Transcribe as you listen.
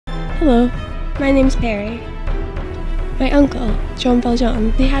Hello, my name's Perry. My uncle, Jean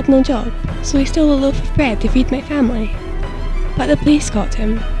Valjean, he had no job, so he stole a loaf of bread to feed my family. But the police caught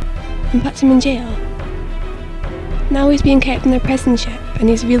him and put him in jail. Now he's being kept in a prison ship and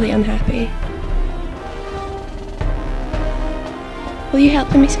he's really unhappy. Will you help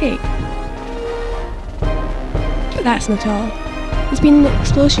him escape? But that's not all. There's been an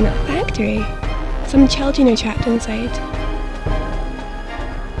explosion at the factory. Some children are trapped inside.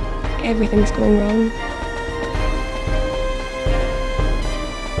 Everything's going wrong.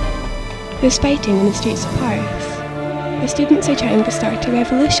 There's fighting in the streets of Paris. The students are trying to start a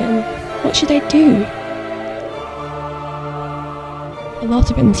revolution. What should I do? A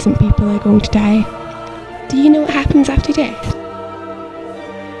lot of innocent people are going to die. Do you know what happens after death?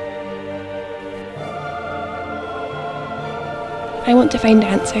 I want to find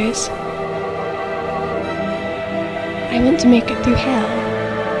answers. I want to make it through hell.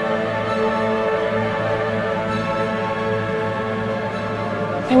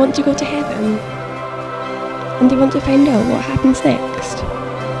 I want to go to heaven. And I want to find out what happens next.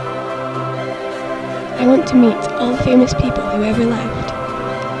 I want to meet all the famous people who ever lived.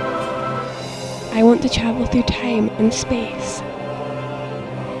 I want to travel through time and space.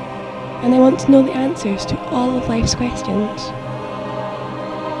 And I want to know the answers to all of life's questions.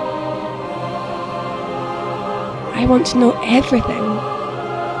 I want to know everything.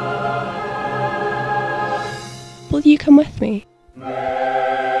 Will you come with me?